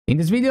In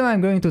this video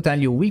I'm going to tell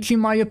you which in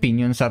my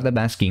opinions are the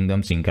best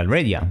kingdoms in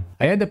Calradia.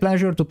 I had the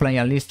pleasure to play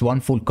at least one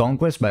full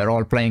conquest by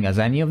role-playing as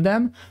any of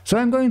them, so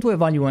I'm going to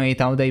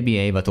evaluate how they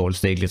behave at all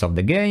stages of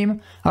the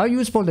game, how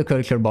useful the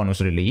culture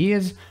bonus really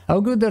is, how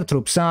good their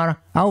troops are,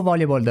 how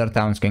valuable their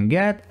towns can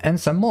get, and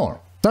some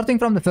more. Starting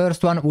from the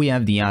first one, we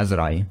have the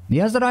Aserai. The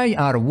Aserai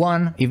are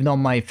one, if not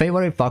my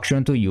favorite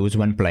faction to use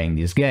when playing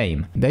this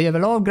game. They have a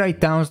lot of great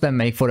towns that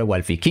make for a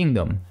wealthy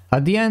kingdom.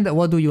 At the end,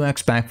 what do you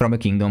expect from a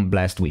kingdom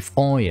blessed with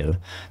oil?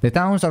 The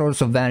towns are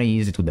also very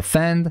easy to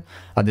defend.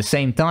 At the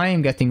same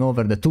time, getting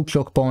over the 2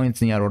 choke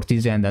points near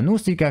Ortizia and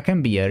Anustica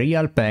can be a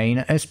real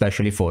pain,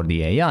 especially for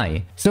the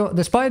AI. So,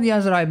 despite the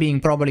Aserai being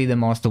probably the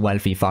most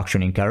wealthy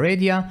faction in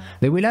Calradia,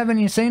 they will have an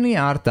insanely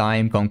hard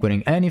time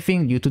conquering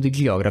anything due to the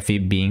geography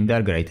being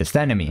their greatest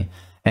enemy.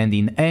 And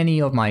in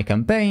any of my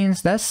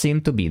campaigns, that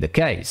seemed to be the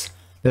case.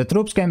 The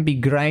troops can be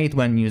great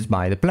when used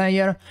by the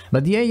player,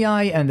 but the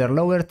AI and their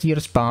lower tier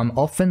spam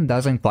often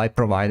doesn't quite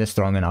provide a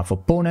strong enough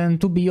opponent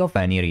to be of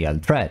any real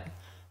threat.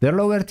 Their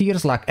lower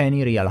tiers lack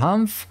any real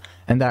humph,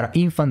 and are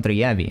infantry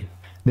heavy.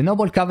 The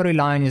noble cavalry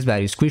line is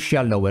very squishy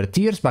at lower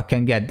tiers but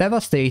can get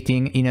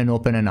devastating in an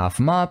open enough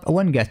map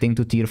when getting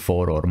to tier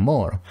 4 or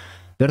more.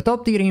 Their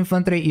top tier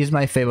infantry is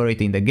my favorite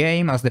in the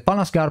game, as the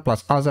Palasgar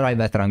plus Aserai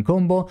veteran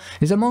combo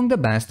is among the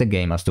best the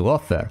game has to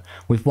offer,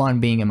 with one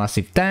being a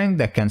massive tank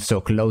that can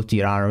soak low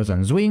tier arrows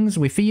and swings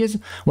with ease,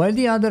 while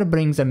the other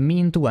brings a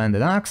mean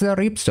two-handed axe that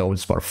rips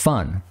souls for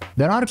fun.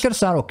 Their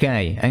archers are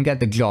okay and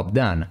get the job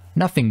done,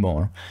 nothing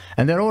more,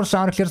 and their horse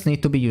archers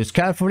need to be used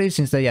carefully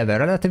since they have a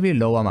relatively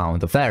low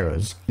amount of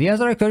arrows. The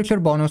Aserai culture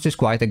bonus is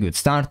quite a good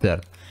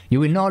starter. You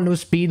will not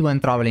lose speed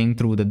when traveling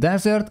through the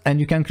desert, and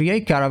you can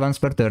create caravans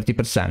per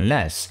 30%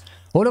 less.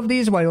 All of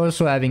these while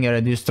also having a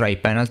reduced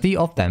trade penalty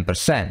of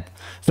 10%.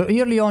 So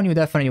early on you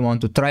definitely want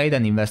to trade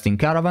and invest in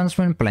caravans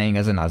when playing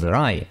as an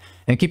Aserai.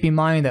 And keep in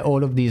mind that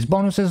all of these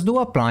bonuses do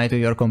apply to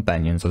your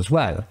companions as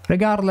well,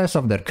 regardless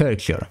of their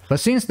culture. But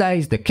since that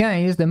is the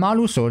case, the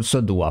malus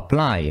also do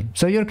apply.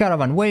 So your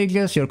caravan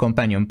wages, your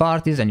companion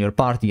parties and your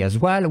party as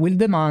well will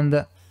demand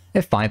a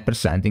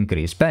 5%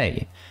 increased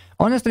pay.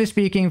 Honestly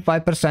speaking,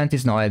 5%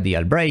 is not a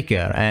deal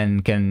breaker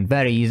and can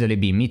very easily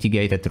be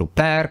mitigated through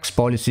perks,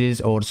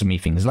 policies or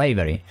smithing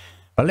slavery.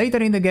 But later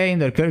in the game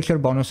their culture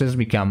bonuses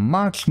become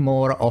much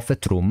more of a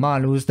true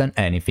malus than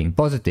anything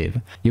positive.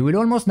 You will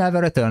almost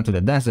never return to the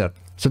desert,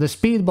 so the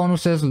speed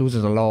bonuses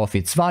loses a lot of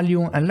its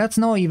value, and let's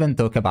not even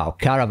talk about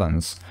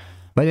caravans.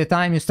 By the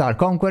time you start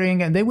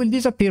conquering, they will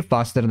disappear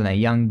faster than a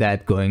young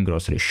dad going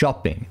grocery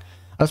shopping.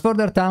 As for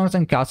their towns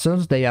and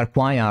castles, they are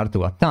quite hard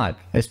to attack,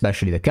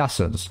 especially the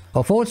castles.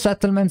 Of all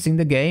settlements in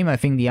the game, I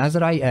think the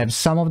Aserai have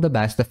some of the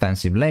best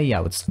defensive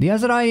layouts. The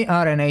Aserai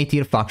are an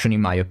A-tier faction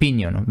in my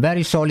opinion,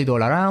 very solid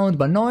all around,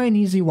 but not an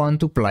easy one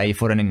to play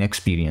for an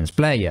inexperienced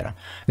player.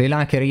 They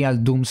lack a real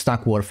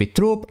doomstack worthy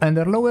troop, and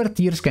their lower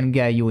tiers can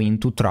get you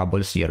into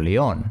troubles early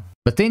on.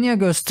 Battania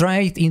goes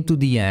straight into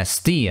the S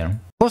tier.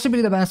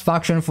 Possibly the best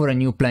faction for a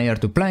new player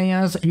to play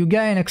as, you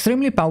get an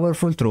extremely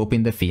powerful troop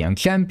in the Fiang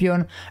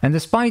champion, and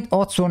despite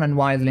Otson and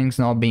Wildlings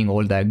not being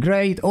all that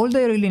great, all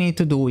they really need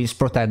to do is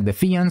protect the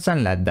Fians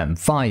and let them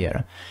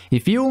fire.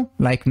 If you,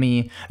 like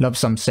me, love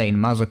some sane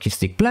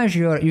masochistic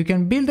pleasure, you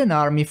can build an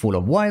army full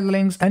of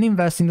Wildlings and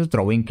invest into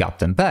throwing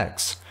captain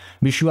perks.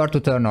 Be sure to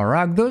turn on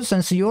ragdolls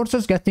and see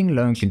horses getting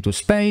launched into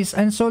space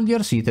and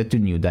soldiers seated to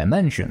new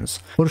dimensions.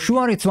 For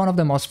sure it's one of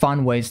the most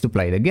fun ways to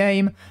play the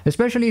game,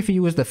 especially if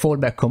you use the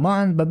fallback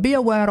command, but be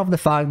aware of the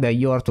fact that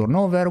your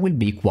turnover will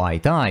be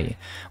quite high.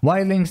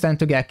 Wildlings tend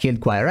to get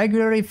killed quite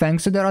regularly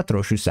thanks to their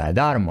atrocious head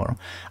armor.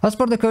 As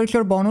for the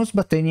culture bonus,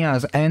 Battania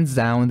is hands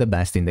down the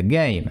best in the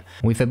game,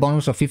 with a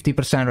bonus of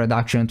 50%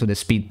 reduction to the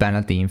speed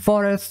penalty in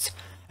forests,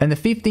 and a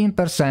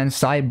 15%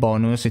 side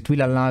bonus. It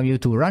will allow you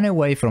to run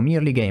away from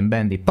early game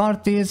bandit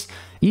parties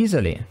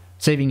easily,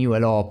 saving you a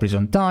lot of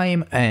prison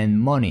time and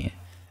money.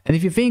 And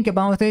if you think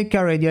about it,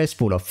 Calradia is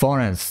full of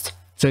forests,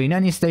 so in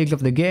any stage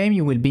of the game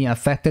you will be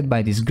affected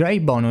by this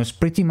great bonus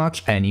pretty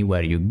much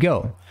anywhere you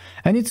go.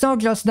 And it's not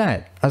just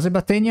that, as a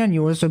Battanian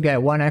you also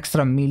get one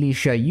extra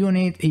militia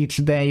unit each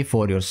day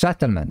for your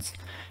settlements.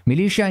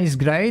 Militia is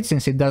great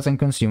since it doesn't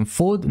consume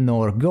food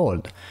nor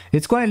gold.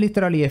 It's quite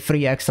literally a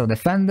free extra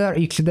defender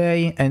each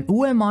day, and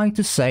who am I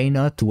to say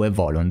no to a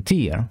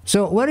volunteer?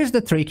 So where is the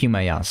trick, you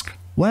may ask?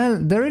 Well,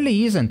 there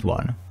really isn't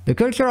one. The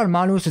cultural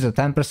malus is a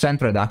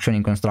 10% reduction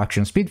in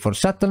construction speed for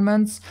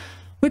settlements,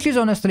 which is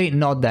honestly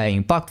not that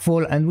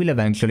impactful and will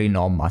eventually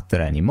not matter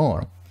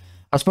anymore.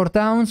 As for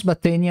towns,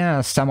 Battania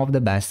has some of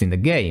the best in the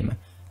game.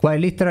 Quite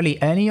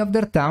literally any of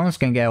their towns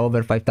can get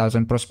over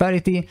 5000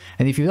 prosperity,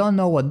 and if you don't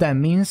know what that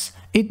means,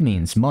 it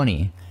means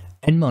money.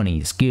 And money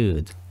is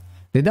good.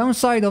 The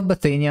downside of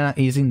Battania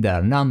is in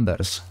their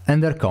numbers,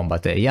 and their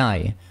combat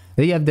AI.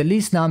 They have the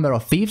least number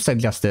of thieves at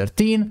just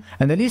 13,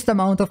 and the least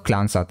amount of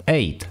clans at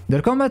 8.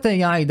 Their combat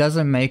AI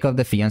doesn't make of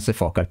the Fians a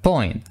focal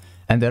point,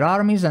 and their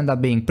armies end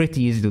up being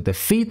pretty easy to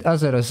defeat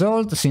as a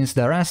result, since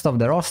the rest of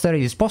the roster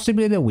is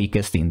possibly the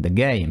weakest in the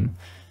game.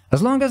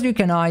 As long as you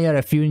can hire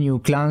a few new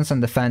clans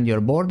and defend your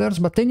borders,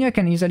 Battania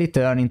can easily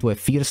turn into a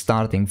fierce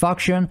starting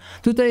faction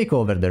to take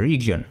over the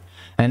region.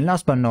 And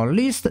last but not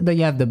least, they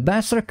have the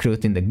best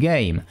recruit in the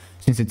game,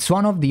 since it's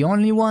one of the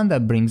only one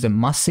that brings a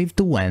massive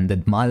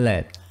two-handed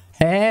mallet.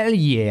 Hell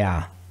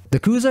yeah! The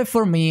Kusai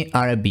for me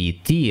are a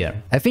B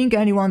tier. I think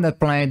anyone that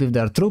played with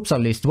their troops at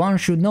least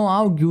once should know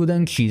how good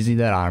and cheesy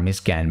their armies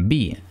can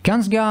be.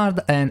 Kansguard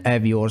and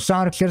Heavy Horse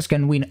Archers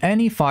can win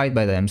any fight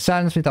by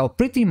themselves without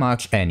pretty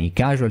much any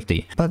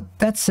casualty, but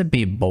that's a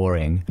bit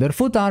boring. Their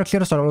Foot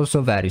Archers are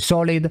also very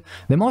solid,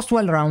 the most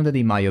well-rounded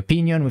in my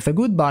opinion, with a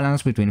good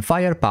balance between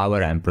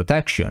firepower and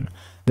protection.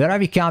 Their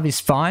Heavy Cav is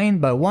fine,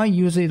 but why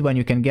use it when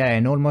you can get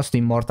an almost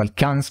immortal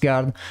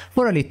Kansguard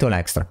for a little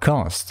extra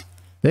cost?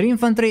 Their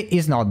infantry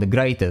is not the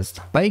greatest,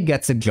 but it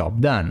gets the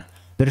job done.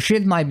 Their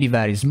shield might be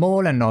very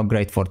small and not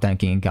great for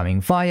tanking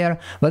incoming fire,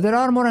 but their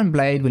armor and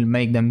blade will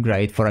make them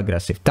great for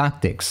aggressive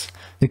tactics.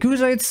 The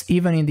Kusites,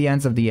 even in the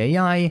hands of the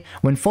AI,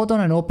 when fought on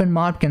an open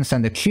map can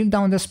send a chill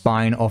down the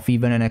spine of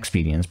even an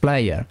experienced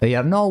player. They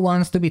are not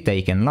ones to be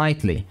taken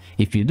lightly.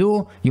 If you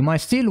do, you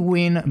might still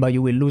win, but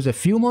you will lose a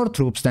few more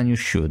troops than you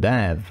should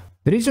have.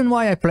 The reason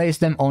why I place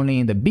them only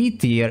in the B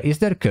tier is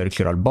their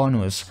cultural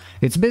bonus.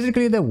 It's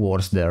basically the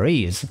worst there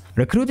is.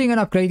 Recruiting and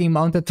upgrading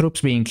mounted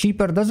troops being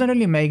cheaper doesn't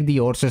really make the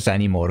horses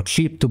any more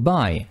cheap to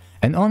buy.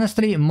 And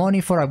honestly,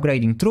 money for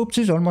upgrading troops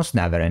is almost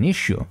never an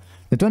issue.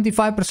 The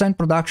 25%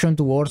 production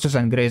to horses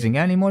and grazing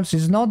animals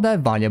is not that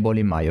valuable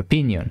in my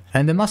opinion.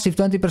 And the massive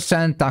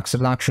 20% tax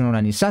reduction on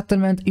any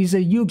settlement is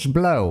a huge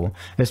blow,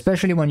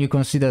 especially when you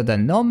consider that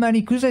not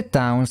many Kusite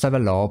towns have a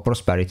lot of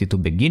prosperity to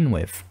begin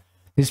with.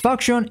 This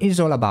faction is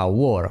all about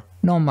war,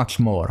 not much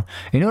more.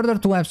 In order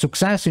to have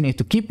success you need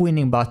to keep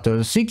winning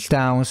battles, siege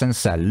towns and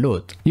sell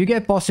loot. You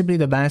get possibly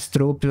the best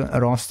troop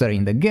roster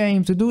in the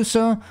game to do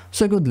so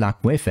good luck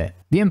with it.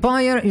 The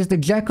Empire is the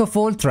jack of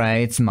all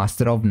trades,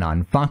 master of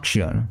none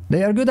faction.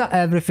 They are good at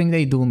everything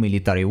they do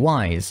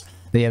military-wise.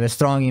 They have a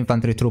strong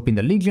infantry troop in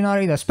the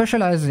Legionary that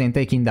specializes in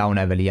taking down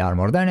heavily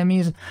armored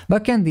enemies,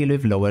 but can deal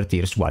with lower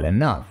tiers well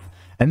enough.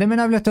 And the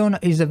Menavleton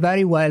is a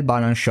very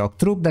well-balanced shock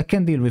troop that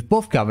can deal with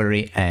both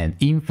cavalry and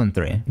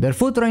infantry. Their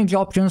foot range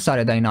options are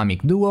a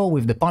dynamic duo,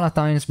 with the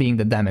Palatines being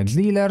the damage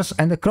dealers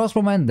and the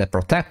crossbowmen the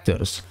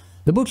protectors.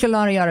 The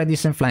Bucellari are a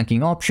decent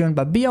flanking option,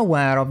 but be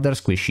aware of their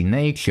squishy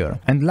nature.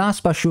 And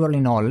last but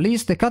surely not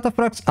least, the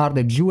Cataphracts are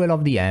the jewel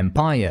of the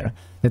Empire.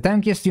 The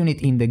tankiest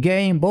unit in the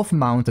game, both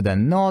mounted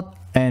and not,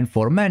 and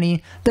for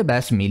many, the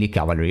best melee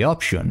cavalry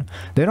option.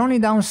 Their only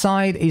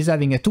downside is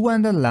having a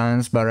two-handed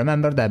lance, but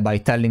remember that by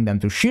telling them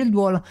to shield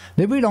wall,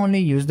 they will only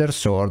use their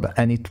sword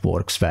and it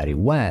works very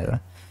well.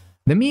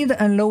 The mid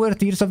and lower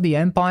tiers of the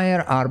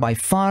Empire are by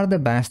far the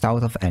best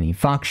out of any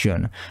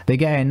faction. They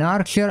get an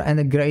archer and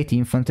a great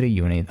infantry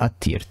unit at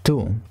tier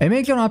 2. A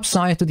major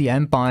upside to the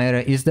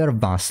Empire is their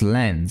vast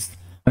lands.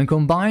 When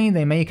combined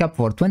they make up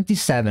for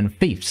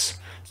 27/5,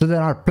 so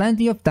there are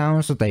plenty of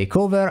towns to take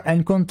over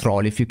and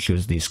control if you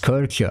choose this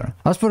culture.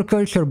 As for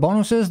culture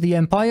bonuses, the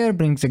Empire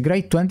brings a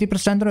great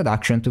 20%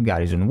 reduction to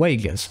garrison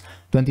wages,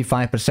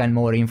 25%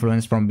 more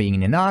influence from being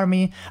in an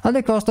army, at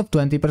the cost of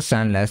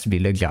 20% less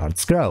village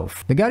arts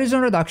growth. The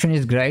garrison reduction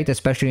is great,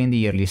 especially in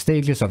the early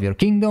stages of your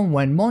kingdom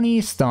when money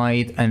is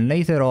tight, and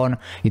later on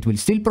it will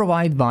still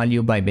provide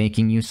value by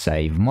making you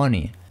save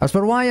money. As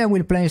for why I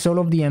will place all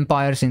of the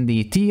empires in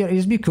the tier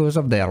is because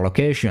of their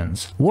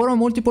locations. War on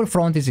multiple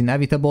fronts is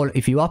inevitable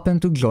if you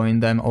happen to join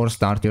them or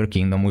start your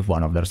kingdom with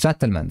one of their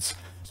settlements.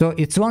 So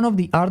it's one of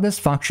the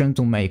hardest factions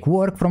to make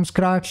work from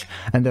scratch,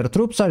 and their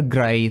troops are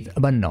great,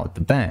 but not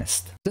the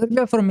best.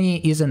 Sturgia for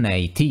me is an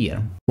A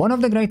tier. One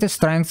of the greatest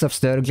strengths of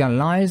Sturgia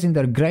lies in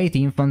their great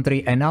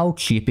infantry and how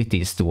cheap it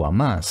is to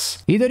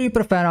amass. Either you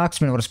prefer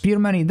Axemen or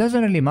Spearmen, it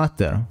doesn't really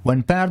matter.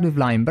 When paired with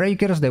line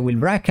breakers, they will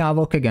wreak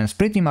havoc against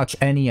pretty much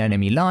any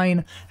enemy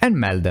line and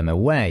melt them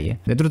away.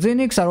 The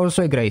Druzinics are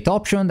also a great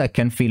option that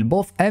can fill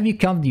both heavy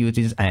cav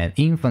duties and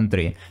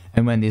infantry,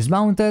 and when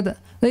dismounted,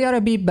 they are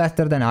a bit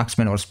better than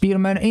Axemen or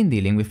Spearmen in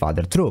dealing with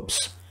other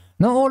troops.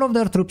 Not all of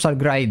their troops are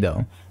great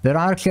though. Their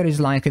archer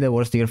is likely the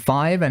worst tier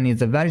 5 and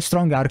needs a very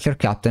strong archer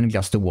captain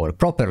just to work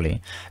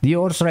properly. The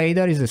Horse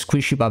Raider is a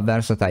squishy but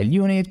versatile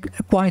unit,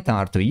 quite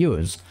hard to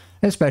use,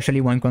 especially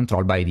when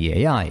controlled by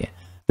the AI.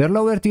 Their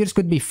lower tiers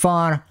could be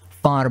far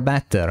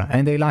better,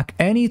 and they lack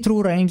any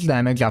true range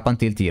damage up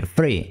until tier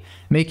 3,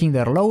 making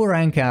their lower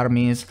rank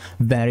armies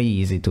very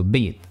easy to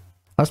beat.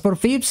 As for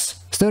fiefs,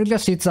 Sturgia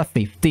sits at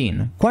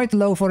 15, quite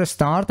low for a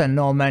start, and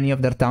not many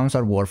of their towns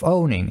are worth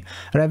owning.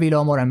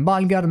 Revilomor and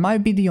Balgard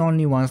might be the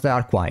only ones that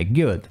are quite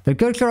good. The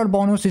cultural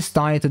bonus is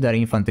tied to their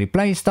infantry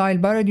playstyle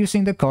by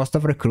reducing the cost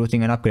of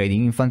recruiting and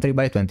upgrading infantry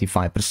by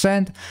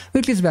 25%,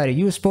 which is very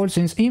useful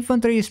since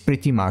infantry is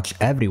pretty much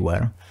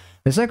everywhere.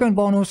 The second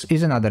bonus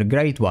is another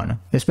great one,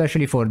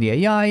 especially for the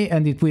AI,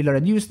 and it will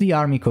reduce the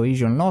army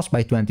cohesion loss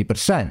by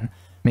 20%.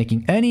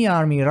 Making any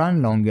army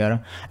run longer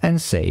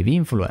and save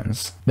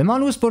influence. The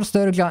malus for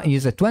Sturgia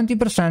is a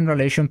 20%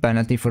 relation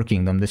penalty for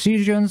kingdom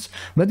decisions,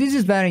 but this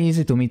is very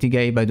easy to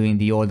mitigate by doing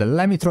the old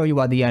 "let me throw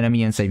you at the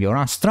enemy and save your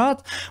ass"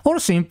 strat, or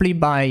simply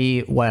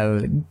by,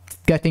 well,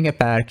 getting a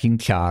perk in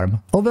Charm.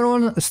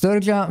 Overall,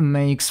 Sturgia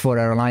makes for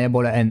a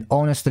reliable and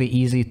honestly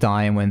easy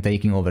time when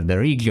taking over the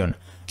region.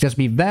 Just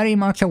be very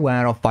much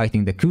aware of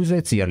fighting the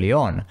Khuzaits early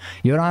on.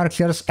 Your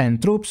archers and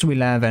troops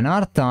will have an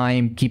hard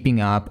time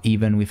keeping up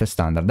even with a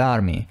standard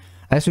army.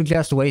 I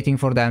suggest waiting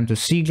for them to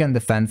siege and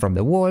defend from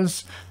the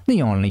walls,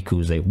 the only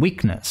Khuzait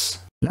weakness.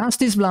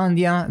 Last is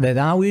Vlandia, that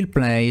I will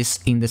place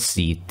in the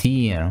C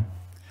tier.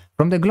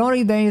 From the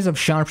glory days of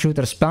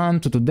sharpshooter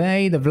spam to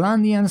today, the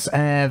Vlandians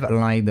have,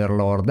 like their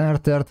Lord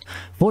Dertert,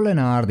 fallen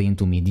hard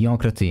into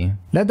mediocrity.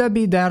 Let that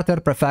be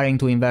Dertert preferring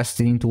to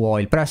invest into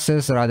oil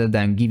presses rather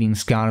than giving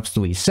scarps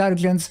to his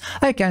sergeants,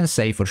 I can't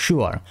say for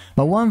sure,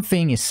 but one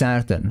thing is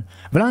certain.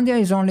 Vlandia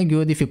is only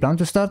good if you plan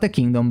to start a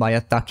kingdom by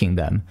attacking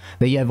them.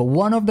 They have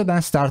one of the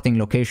best starting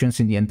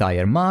locations in the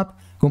entire map,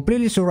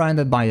 completely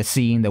surrounded by the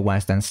sea in the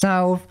west and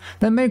south,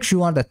 then make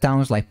sure that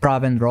towns like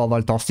Praven,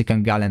 Roval,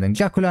 Tostican, Galland and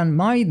Jaculan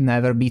might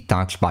never be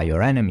touched by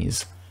your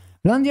enemies.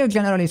 Vlandia,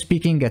 generally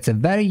speaking, gets a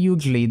very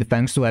huge lead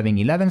thanks to having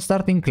 11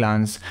 starting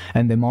clans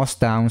and the most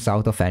towns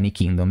out of any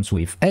kingdoms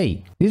with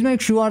 8. This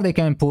makes sure they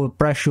can put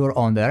pressure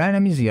on their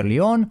enemies early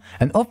on,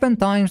 and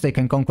oftentimes they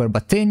can conquer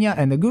Batenia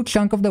and a good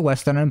chunk of the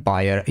Western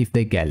Empire if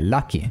they get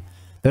lucky.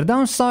 Their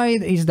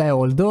downside is that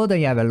although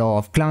they have a lot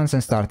of clans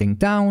and starting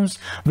towns,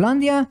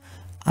 Vlandia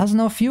has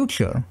no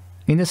future,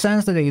 in the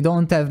sense that they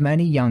don't have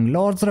many young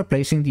lords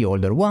replacing the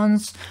older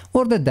ones,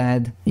 or the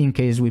dead in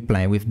case we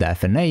play with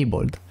death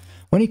enabled.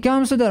 When it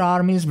comes to their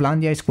armies,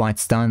 Vlandia is quite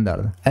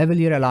standard,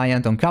 heavily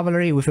reliant on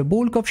cavalry with a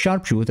bulk of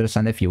sharpshooters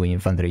and a few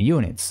infantry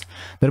units.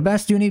 Their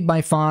best unit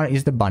by far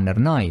is the Banner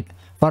Knight,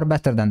 far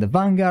better than the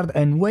Vanguard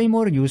and way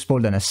more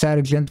useful than a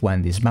sergeant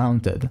when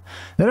dismounted.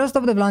 The rest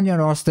of the Vlandian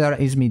roster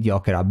is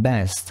mediocre at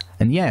best,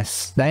 and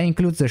yes, that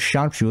includes the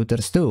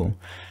sharpshooters too.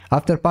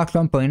 After patch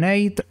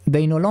 1.8,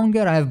 they no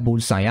longer have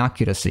bullseye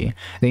accuracy,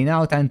 they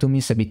now tend to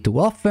miss a bit too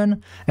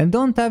often, and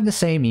don't have the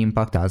same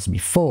impact as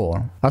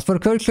before. As for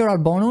cultural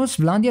bonus,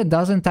 Vlandia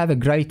doesn't have a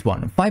great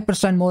one.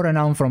 5% more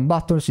renown from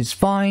battles is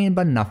fine,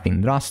 but nothing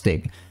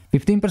drastic.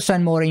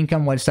 15% more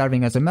income while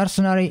serving as a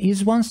mercenary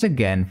is once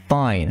again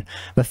fine,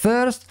 but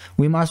first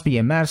we must be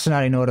a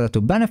mercenary in order to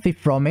benefit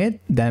from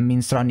it. That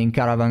means running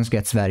caravans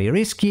gets very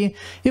risky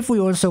if we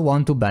also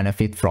want to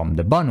benefit from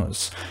the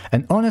bonus,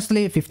 and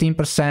honestly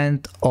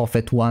 15% of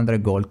a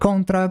 200 gold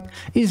contract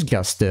is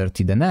just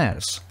 30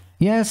 denars.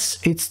 Yes,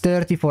 it's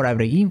 30 for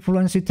every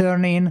influence you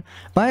turn in,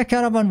 but a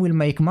caravan will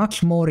make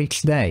much more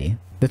each day.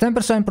 The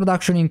 10%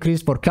 production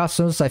increase for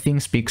castles I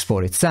think speaks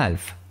for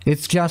itself.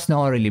 It's just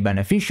not really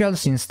beneficial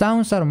since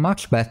towns are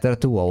much better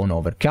to own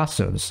over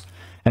castles.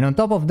 And on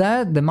top of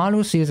that, the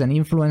malus is an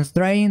influence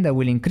drain that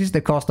will increase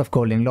the cost of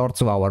calling lords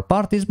to our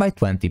parties by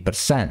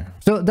 20%.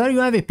 So there you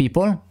have it,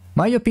 people.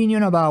 My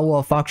opinion about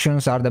what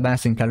factions are the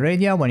best in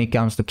Calradia when it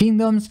comes to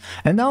kingdoms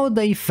and how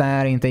they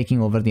fare in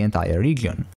taking over the entire region.